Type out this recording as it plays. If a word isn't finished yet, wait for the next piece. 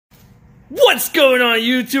What's going on,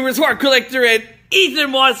 YouTubers? Hardcorllector and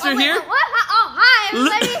Ethan Monster here. What? Oh, hi,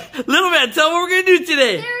 everybody. Little man, tell me what we're going to do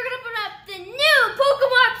today. Today we're going to put up the new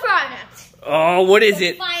Pokemon product. Oh, what is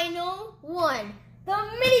it? The final one. The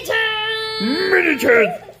Mini-Turns.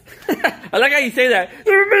 Mini-Turns. I like how you say that.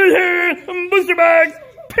 Mini-Turns, booster bags,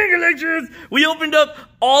 pink collections. We opened up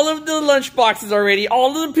all of the lunch boxes already,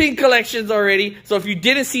 all of the pink collections already. So if you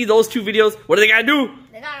didn't see those two videos, what do they got to do?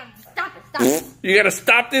 They got to stop it. You gotta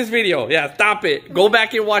stop this video. Yeah, stop it. Go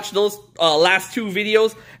back and watch those last two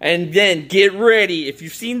videos and then get ready. If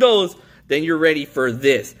you've seen those, then you're ready for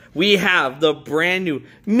this. We have the brand new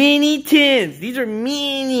mini tins. These are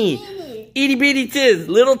mini itty bitty tins.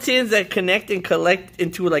 Little tins that connect and collect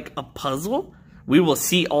into like a puzzle. We will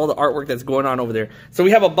see all the artwork that's going on over there. So we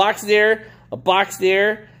have a box there, a box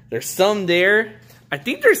there. There's some there. I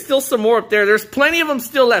think there's still some more up there. There's plenty of them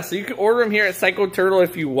still left, so you can order them here at Psycho Turtle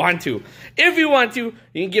if you want to. If you want to,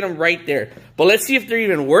 you can get them right there. But let's see if they're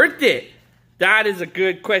even worth it. That is a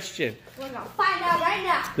good question. We're going to find out right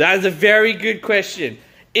now. That is a very good question.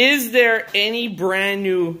 Is there any brand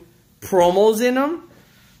new promos in them?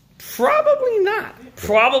 Probably not.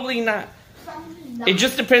 Probably not. It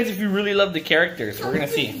just depends if you really love the characters. We're going to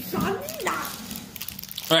see.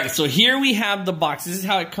 Alright, so here we have the box. This is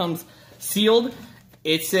how it comes sealed.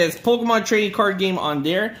 It says Pokemon trading card game on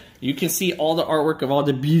there. You can see all the artwork of all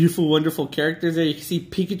the beautiful, wonderful characters there. You can see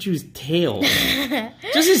Pikachu's tail.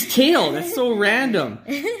 Just his tail. That's so random.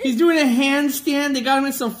 He's doing a handstand. They got him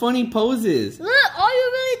in some funny poses. Look, all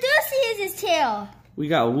you really do see is his tail. We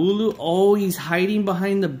got Wooloo. Oh, he's hiding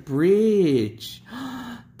behind the bridge.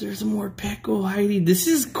 There's more Peko hiding. This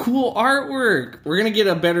is cool artwork. We're going to get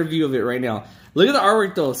a better view of it right now. Look at the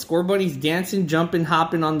artwork though. Score Bunny's dancing, jumping,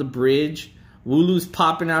 hopping on the bridge. Wooloo's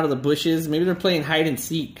popping out of the bushes. Maybe they're playing hide and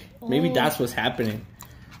seek. Maybe that's what's happening.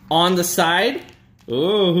 On the side,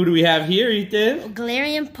 oh, who do we have here, Ethan?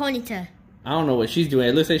 Galarian Ponyta. I don't know what she's doing.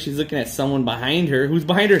 It looks like she's looking at someone behind her. Who's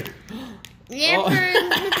behind her? Yamper.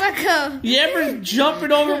 Yamper's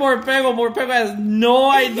jumping over Morpeko. Morpeko has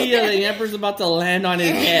no idea that Yamper's about to land on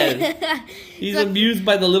his head. He's amused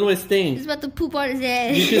by the littlest thing. He's about to poop on his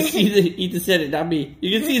head. You can see Ethan said it, not me.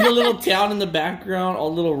 You can see the little town in the background,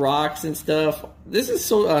 all little rocks and stuff. This is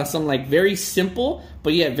so some like very simple,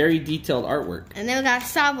 but yet very detailed artwork. And then we got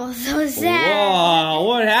Sabo, so sad. Whoa,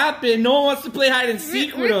 what happened? No one wants to play hide and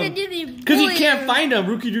seek with him. Because he can't find him.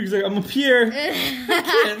 Rookie Droo's like, I'm up here.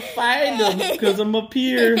 I can't find him because I'm up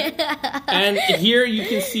here. And here you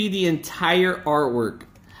can see the entire artwork.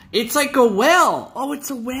 It's like a well. Oh,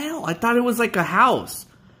 it's a well. I thought it was like a house.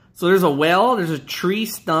 So there's a well, there's a tree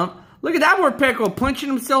stump. Look at that Morpeko punching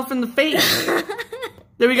himself in the face.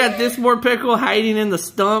 Then we got this Morpeko hiding in the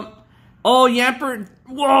stump. Oh, Yamper.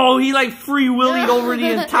 Whoa, he like free willied over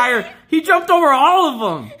the entire. He jumped over all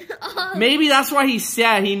of them. Maybe that's why he's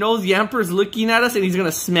sad. He knows Yamper's looking at us and he's going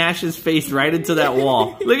to smash his face right into that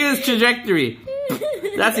wall. Look at his trajectory.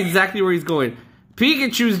 That's exactly where he's going.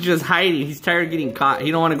 Pikachu's just hiding. He's tired of getting caught.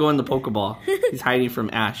 He don't want to go in the Pokeball. He's hiding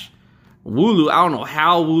from Ash. Wooloo, I don't know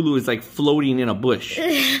how Wooloo is like floating in a bush.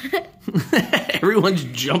 Everyone's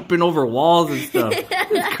jumping over walls and stuff.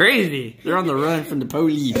 It's crazy. They're on the run from the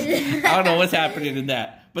police. I don't know what's happening in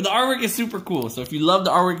that. But the artwork is super cool. So if you love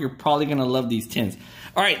the artwork, you're probably going to love these tins.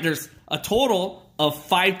 All right, there's a total of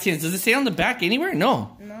 5 tins. Does it say on the back anywhere?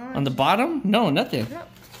 No. On the bottom? No, nothing. No.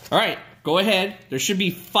 All right, go ahead. There should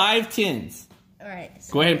be 5 tins. All right.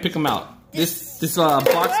 So go ahead and pick them out. This box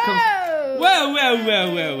comes... Whoa. All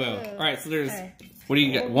right, so there's... What do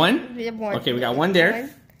you got? 1? Okay, we got 1 there.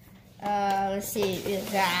 Let's see. We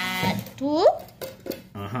got 2.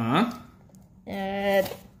 Uh-huh. 3.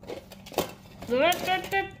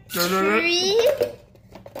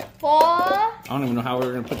 4. I don't even know how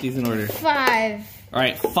we're going to put these in order. 5. All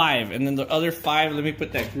right, 5. And then the other 5, let me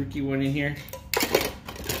put that Grookey one in here.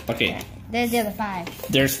 Okay. There's the other 5.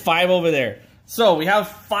 There's 5 over there. So we have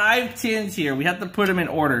 5 tins here. We have to put them in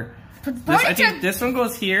order. I think this one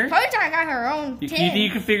goes here. Ponyta got her own tin. You think you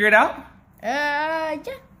can figure it out? Yeah.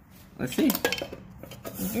 Let's see.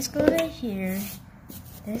 This goes right here.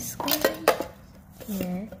 This goes right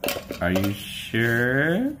here. Are you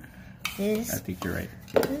sure? This. I think you're right.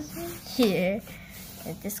 This right here.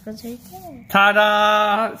 And this goes right there.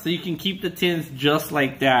 Ta-da! So you can keep the tins just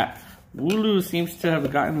like that. Wooloo seems to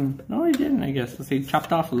have gotten... No, he didn't, I guess. Let's say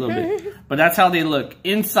chopped off a little bit. But that's how they look.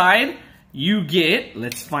 Inside, you get...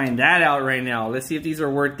 Let's find that out right now. Let's see if these are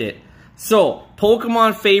worth it. So,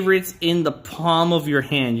 Pokemon favorites in the palm of your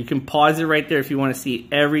hand. You can pause it right there if you want to see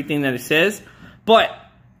everything that it says. But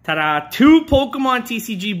Ta-da! 2 Pokemon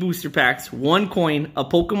TCG booster packs, 1 coin, a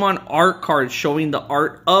Pokemon art card showing the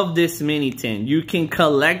art of this mini tin. You can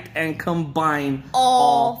collect and combine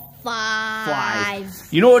all 5.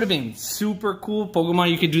 You know what would have been super cool? Pokemon,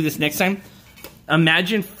 you could do this next time.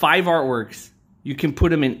 Imagine 5 artworks. You can put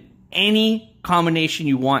them in any combination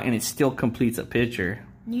you want and it still completes a picture.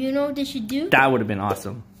 You know what they should do? That would have been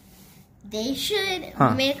awesome. They should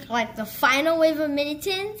make like the final wave of mini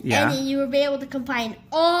tins, yeah. and then you would be able to combine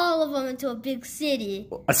all of them into a big city.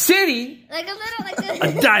 A city? Like a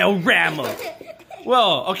little, a diorama.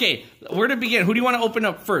 Well, okay, where to begin? Who do you want to open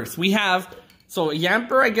up first? We have, so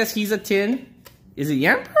Yamper, I guess he's a tin. Is it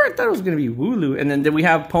Yamper? I thought it was going to be Wooloo. And then we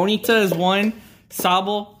have Ponyta is 1,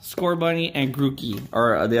 Sobble, Scorbunny, and Grookey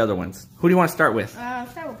are the other ones. Who do you want to start with?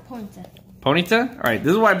 Start with Ponyta. Ponyta? Alright,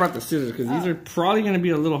 this is why I brought the scissors, because these are probably going to be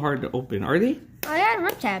a little hard to open. Are they? Oh, yeah,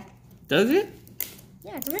 rip tab. Does it?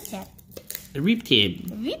 Yeah, it's a rip tab. A rip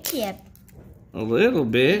tab? A rip tab. A little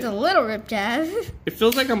bit. It's a little rip tab. It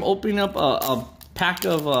feels like I'm opening up a pack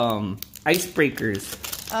of icebreakers.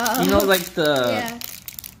 You know, like the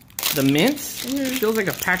mints? Mm-hmm. It feels like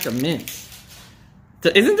a pack of mints.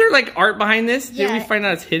 Isn't there like art behind this? Yeah. Did we find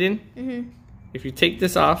out it's hidden? Mm-hmm. If you take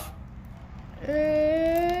this off.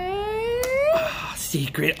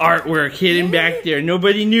 Secret artwork hidden back there.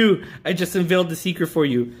 Nobody knew. I just unveiled the secret for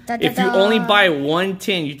you. If you only buy 1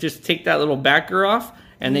 tin, you just take that little backer off,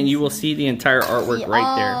 and then you will see the entire artwork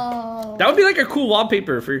right there. That would be like a cool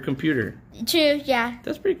wallpaper for your computer. True, yeah.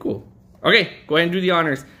 That's pretty cool. Okay, go ahead and do the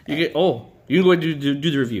honors. You get. Oh, you can go ahead and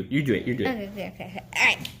do the review. You do it. You do it. Okay. All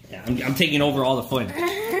right. Yeah, I'm taking over all the fun.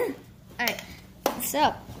 All right.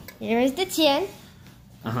 So here's the tin.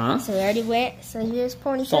 So we already went. So here's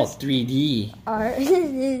Ponyta's. It's all 3D. Alright,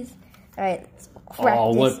 let's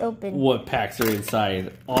crack this open. What packs are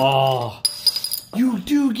inside? Oh, you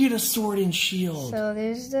do get a sword and shield. So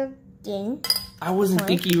there's the thing. I wasn't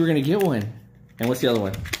thinking you were gonna get one. And what's the other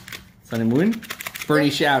one? Sun and Moon?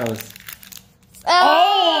 Burning Shadows.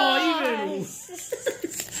 Oh, even.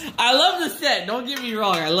 I love the set. Don't get me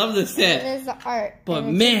wrong. I love the set. There's the art. But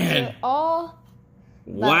man.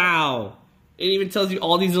 Wow. It even tells you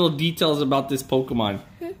all these little details about this Pokemon.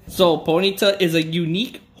 So, Ponyta is a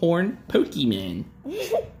unique horn Pokemon.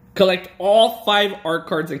 Collect all 5 art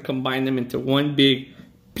cards and combine them into one big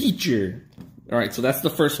picture. Alright, so that's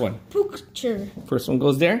the first one. Picture. First one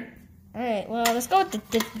goes there. Alright, well, let's go with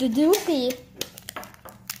the Doofy.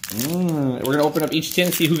 We're going to open up each tin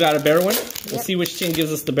and see who got a better one. We'll see which tin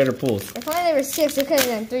gives us the better pulls. If only there were 6, we could have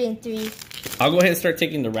done 3 and 3. I'll go ahead and start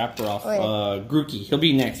taking the wrapper off. Grookey, he'll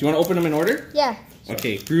be next. You want to open them in order? Yeah. Sure.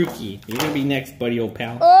 Okay, Grookey, you're going to be next, buddy, old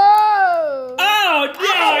pal. Oh! Oh, no,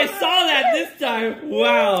 I saw that this time.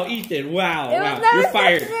 Wow, Ethan, wow. You're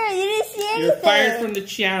fired. You didn't see anything. You're fired from the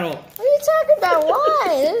channel. What are you talking about? Why?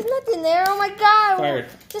 There's nothing there. Oh, my God. Fired.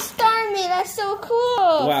 Just darn me. That's so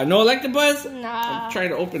cool. Wow, no Electabuzz? Nah. I'm trying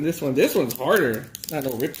to open this one. This one's harder. It's not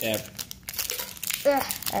no rip tab.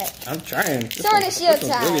 Alright. I'm trying. Sword and Shield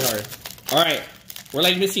time. Really hard. Alright, we're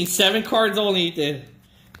like missing 7 cards only, Ethan.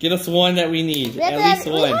 Get us one that we need. At least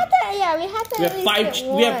one.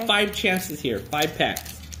 We have 5 chances here. 5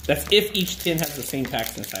 packs. That's if each tin has the same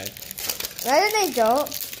packs inside. What if they don't?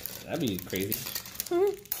 That'd be crazy.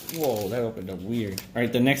 Whoa, that opened up weird.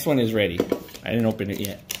 Alright, the next one is ready. I didn't open it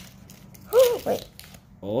yet. Wait.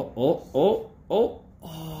 Oh,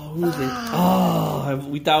 who's it? Oh,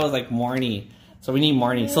 we thought it was like Marnie. So we need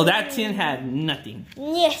Marnie. So that tin had nothing.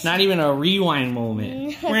 Yes. Not even a rewind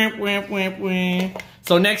moment.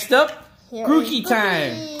 So next up, Grookey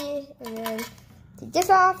time. And then take this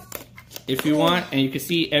off. If you want, and you can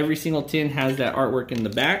see every single tin has that artwork in the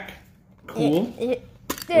back. Cool. We're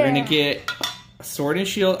going to get a Sword and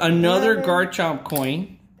Shield, another Garchomp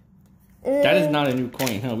coin. That is not a new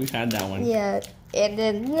coin, huh? We've had that one. Yeah. And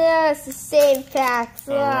then, it's the same pack.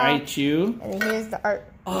 So. Alright, you. And then here's the art.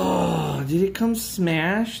 Oh, did it come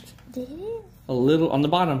smashed? Did it? A little, on the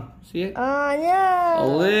bottom. See it? Oh, no. A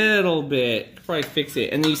little bit. Could probably fix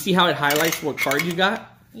it. And then you see how it highlights what card you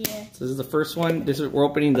got? Yeah. So this is the first one. We're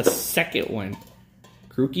opening the second one.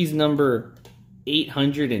 Grookey's number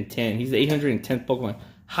 810. He's the 810th Pokemon.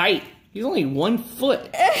 Height. He's only 1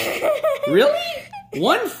 foot. Really?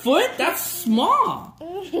 1 foot? That's small.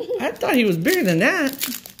 I thought he was bigger than that.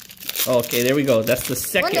 Okay, there we go. That's the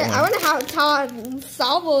second one. I wonder how tall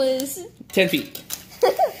Sobble is. 10 feet.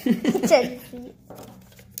 10 feet.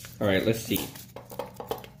 Alright, let's see.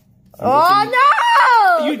 Oh,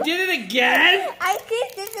 no! You did it again? I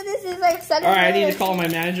keep thinking this is like Sunday. Alright, I need to call my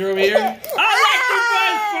manager over here.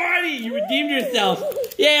 Electabuzz party! You redeemed yourself.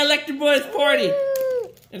 Yeah, Electabuzz party.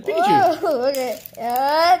 And Pikachu. Whoa, okay.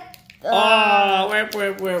 Oh, you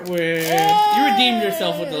redeemed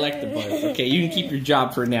yourself with Collectibles. Okay, you can keep your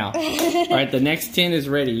job for now. Alright, the next tin is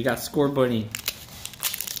ready. You got Score Bunny.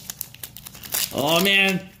 Oh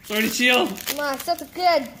man, Sword and Shield. Come on, something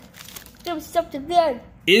good. Do something good.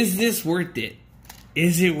 Is this worth it?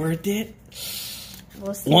 Is it worth it?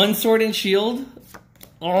 We'll see. One Sword and Shield?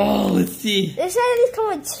 Oh, let's see. They said at least come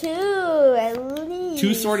with 2, at least.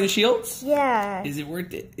 2 Sword and Shields? Yeah. Is it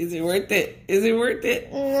worth it? Is it worth it? Is it worth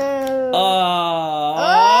it? No.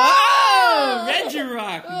 Oh!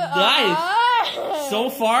 Regirock. Nice.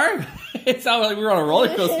 So far, it sounded like we were on a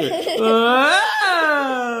roller coaster.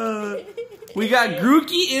 We got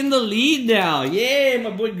Grookey in the lead now. Yay,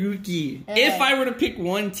 my boy Grookey. If I were to pick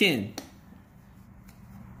one tin.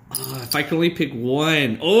 If I could only pick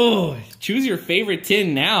one. Oh, choose your favorite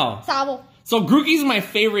tin now. Sobble. So Grookey's my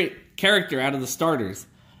favorite character out of the starters.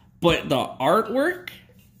 But the artwork,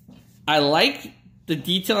 I like the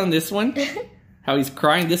detail on this one. How he's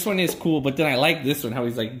crying. This one is cool, but then I like this one. How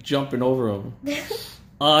he's like jumping over him.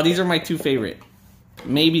 These are my 2 favorite.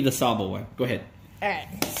 Maybe the Sobble one. Go ahead.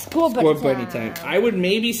 Alright. Score Bunny time. I would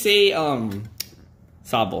maybe say Sobble.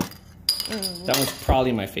 That one's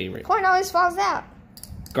probably my favorite. Coin always falls out.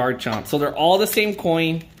 Garchomp. So they're all the same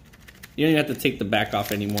coin. You don't even have to take the back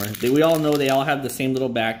off anymore. We all know they all have the same little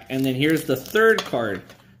back. And then here's the third card.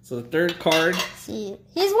 So the third card. See,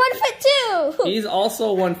 he's 1 foot too. He's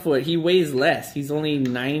also 1 foot. He weighs less. He's only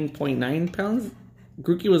 9.9 pounds.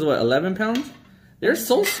 Grookey was what, 11 pounds? They're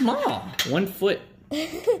so small. 1 foot.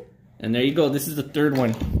 And there you go. This is the third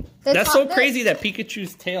one. That's so crazy that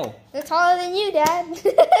Pikachu's tail. They're taller than you, Dad.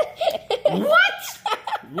 What?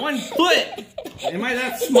 1 foot. Am I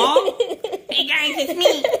that small? Hey guys, it's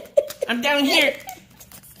me. I'm down here.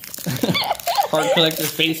 Hardcorllector's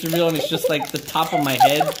face reveal, and it's just like the top of my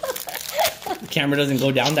head. The camera doesn't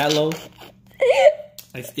go down that low.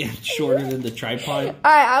 I stand shorter than the tripod. Alright,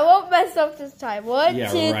 I won't mess up this time. 1, 2,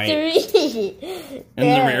 3. And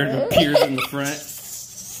the rare appears in the front.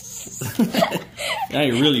 Now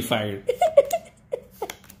you're really fired.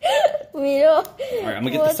 Alright, I'm gonna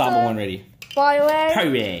get the Sobble one ready. Firework.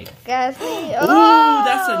 Gassy. Ooh,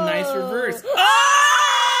 that's a nice reverse. Oh!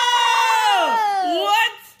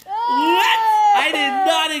 What? I did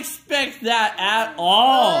not expect that at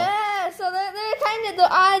all. Yeah, so they're kind of,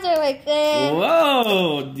 the eyes are like,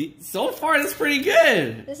 Whoa. So far, that's pretty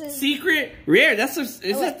good. This is secret rare. Is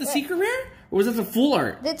that the secret rare? Or was that the full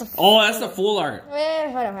art? That's that's the full art.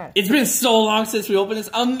 Hold on. It's been so long since we opened this.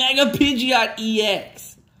 A Mega Pidgeot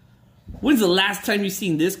EX. When's the last time you've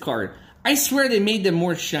seen this card? I swear they made them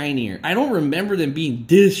more shinier. I don't remember them being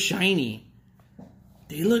this shiny.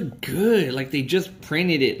 They look good. Like they just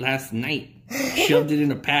printed it last night. Shoved it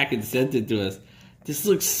in a pack and sent it to us. This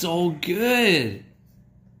looks so good.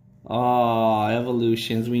 Oh,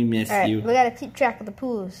 evolutions. We miss you. We gotta keep track of the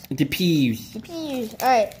poos. The peeves.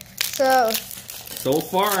 Alright, so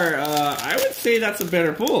far, I would say that's a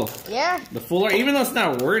better pool. Yeah. The full art, even though it's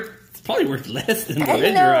not worth, it's probably worth less than the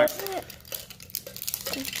Regirock.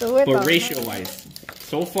 But ratio-wise,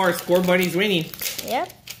 so far, Score Bunny's winning.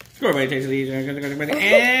 Yep. Score Bunny takes the lead.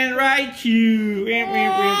 And Raichu.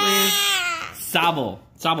 Sobble.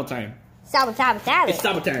 Sobble time. Sobble time. It's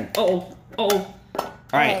Sobble time. Uh-oh.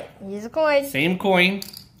 Alright. Use a coin. Same coin.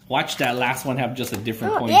 Watch that last one have just a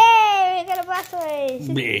different coin. Yay! We got a Blastoise.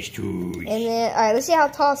 Blastoise. And then, alright, let's see how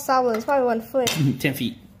tall Sobble is. Probably 1 foot. 10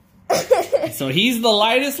 feet. So he's the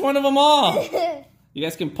lightest one of them all. You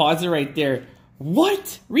guys can pause it right there.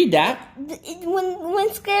 What? Read that.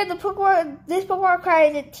 When scared, this Pokemon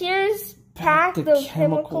cries, it tears pack the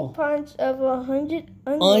chemical punch of 100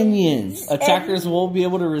 onions. Attackers won't be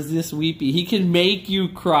able to resist Weepy. He can make you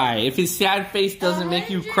cry. If his sad face doesn't make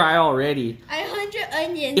you cry already. 100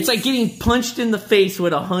 onions. It's like getting punched in the face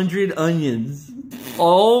with 100 onions.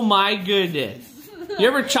 Oh my goodness. You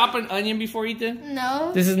ever chop an onion before, Ethan?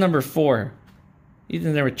 No. This is number 4.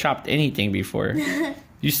 Ethan's never chopped anything before.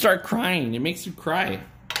 You start crying. It makes you cry.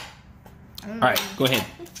 Alright, go ahead.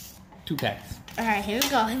 2 packs. Alright, here we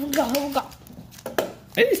go.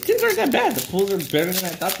 Hey, these tins aren't that bad. The pulls are better than I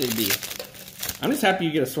thought they'd be. I'm just happy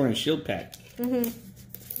you get a Sword and Shield pack.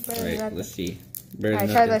 Alright, let's see. Alright,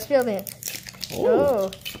 try the Shield in.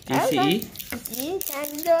 Oh. DCE.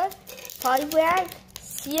 Candor, Poliwag,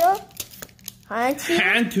 Seal,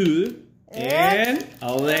 Hantu, and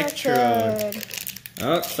Electrode.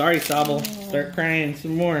 Oh, sorry, Sobble. Start crying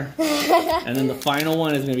some more. And then the final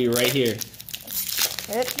one is going to be right here.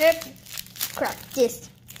 Crack this.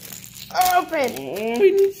 Open. Oh,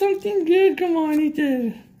 we need something good. Come on,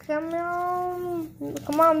 Ethan. Come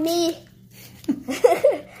on, me.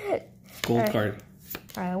 Gold card.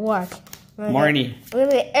 Alright, watch. Marnie. Full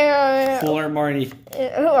art Marnie.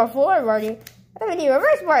 Full art Marnie. I mean,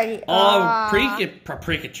 reverse Marnie. Oh,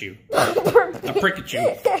 Pikachu. A Pikachu.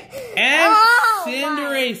 And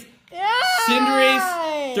Cinderace.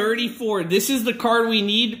 Cinderace 34. This is the card we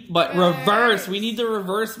need, but reverse. We need the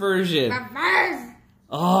reverse version.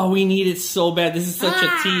 Oh, we need it so bad. This is such a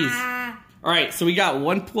tease. All right, so we got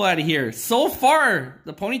one pull out of here. So far,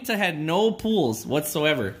 the Ponyta had no pulls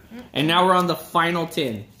whatsoever. And now we're on the final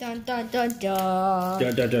tin. Dun, dun, dun, dun.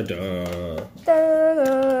 Dun, dun, dun, dun. Dun,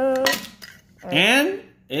 dun. And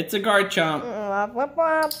it's a Garchomp.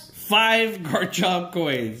 5 Garchomp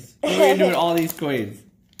coins. What are we going to do with all these coins?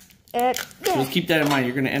 Just keep that in mind.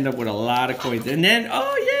 You're going to end up with a lot of coins. And then,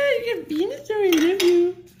 oh yeah, you get Venusaur, love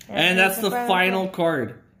you. And that's the final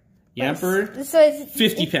card. Yamper,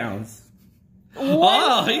 50 pounds.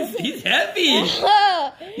 Oh, he's heavy.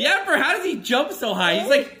 Yamper, how does he jump so high? He's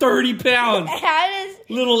like 30 pounds.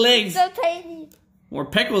 Little legs. So tiny. Or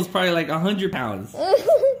Peckle's probably like 100 pounds.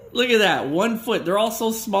 Look at that, 1 foot. They're all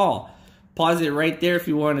so small. Pause it right there if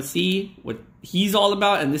you want to see what he's all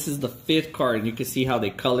about. And this is the 5th card. And you can see how they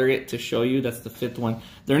color it to show you. That's the 5th one.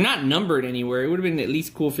 They're not numbered anywhere. It would have been at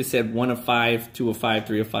least cool if it said 1 of 5, 2 of 5,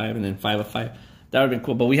 3 of 5, and then 5 of 5. That would have been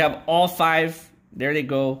cool. But we have all 5. There they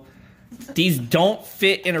go. These don't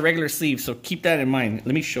fit in a regular sleeve, so keep that in mind.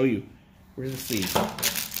 Let me show you. Where's the sleeve?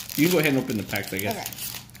 You can go ahead and open the packs, I guess. Okay.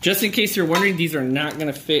 Just in case you're wondering, these are not going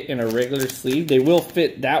to fit in a regular sleeve. They will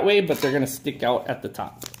fit that way, but they're going to stick out at the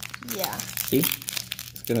top. Yeah. See?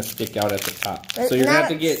 It's going to stick out at the top. So you're going to have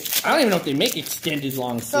to get... I don't even know if they make extended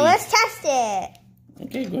long sleeves. So let's test it.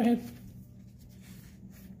 Okay, go ahead.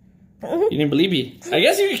 You didn't believe me. I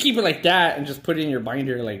guess you could keep it like that and just put it in your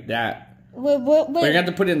binder like that. But you're going to have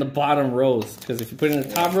to put it in the bottom rows, because if you put it in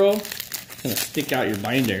the top row, it's going to stick out your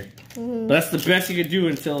binder. But that's the best you could do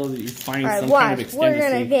until you find some kind of extended We're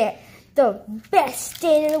going to get the best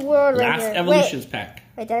stain in the world right Last Evolutions pack.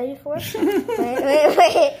 Wait, did I do 4?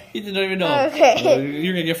 wait. You didn't even know. Okay.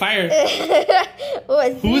 You're going to get fired.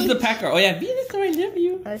 Who's the packer? Oh, yeah, Venusaur, I love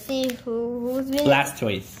you. Let's see who's Venusaur.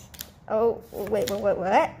 Blastoise. Oh, wait, what?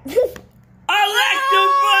 Electabuzz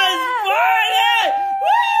Barnet!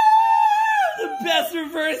 Woo! The best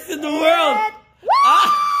reverse in the world.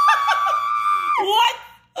 What?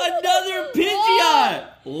 Another Pidgeot.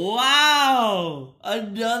 Wow.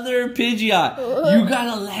 Another Pidgeot. You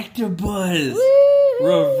got Electabuzz.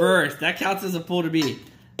 Reverse. That counts as a pull to me.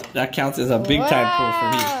 That counts as a big time pull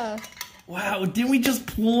for me. Wow. Didn't we just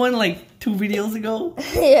pull one like 2 videos ago?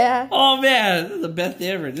 Yeah. Oh man. This is the best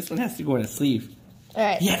ever. This one has to go in a sleeve.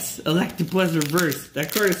 Alright. Yes. Electabuzz reverse.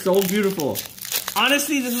 That card is so beautiful.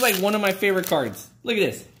 Honestly, this is like one of my favorite cards. Look at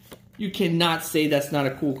this. You cannot say that's not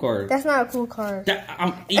a cool card. That's not a cool card.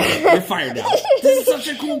 You're fired now. This is such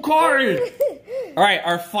a cool card. All right,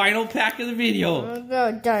 our final pack of the video.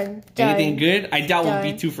 Oh, done. Anything good? I doubt we'll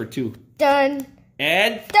be 2 for 2. Done.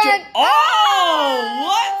 And done. Oh,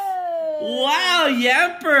 what? Wow,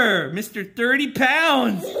 Yamper, Mr. 30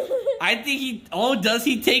 pounds. I think he. Oh, does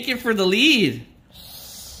he take it for the lead?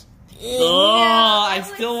 Oh, I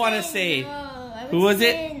still want to say. Who was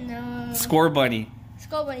it? No. Score Bunny.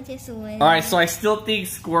 Score Bunny takes the win. Alright, so I still think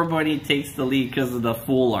Score Bunny takes the lead because of the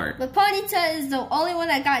full art. But Ponyta is the only one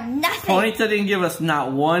that got nothing. Ponyta didn't give us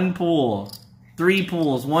not 1 pull. 3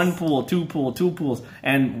 pulls, 1 pull, 2 pull, 2 pulls,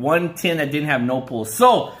 and 1 tin that didn't have no pulls.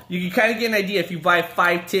 So, you can kind of get an idea. If you buy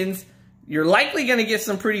 5 tins, you're likely going to get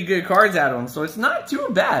some pretty good cards out of them. So, it's not too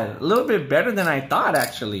bad. A little bit better than I thought,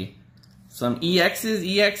 actually. Some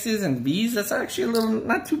EXs, and Vs. That's actually a little,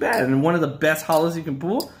 not too bad. And one of the best holos you can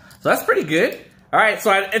pull. So that's pretty good. All right,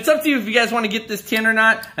 so it's up to you if you guys want to get this tin or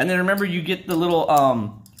not. And then remember, you get the little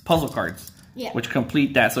puzzle cards, which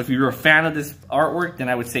complete that. So if you're a fan of this artwork, then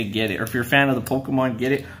I would say get it. Or if you're a fan of the Pokemon,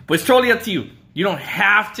 get it. But it's totally up to you. You don't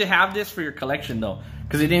have to have this for your collection, though.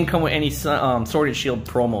 Because it didn't come with any Sword and Shield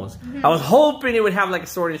promos. I was hoping it would have like a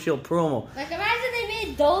Sword and Shield promo. Like imagine they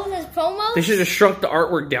made those as promos. They should have shrunk the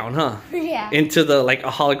artwork down, huh? Yeah. Into the like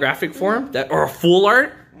a holographic form, or a full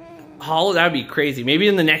art. Holo, that'd be crazy. Maybe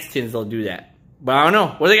in the next tins they'll do that. But I don't know.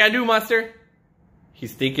 What do they gotta do, Monster?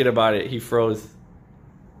 He's thinking about it. He froze.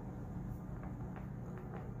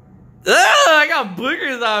 Ugh, I got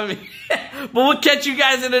boogers on me. But we'll catch you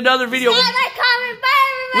guys in another video. Comment, bye everybody.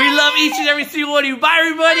 We love each and every single one of you. Bye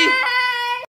everybody.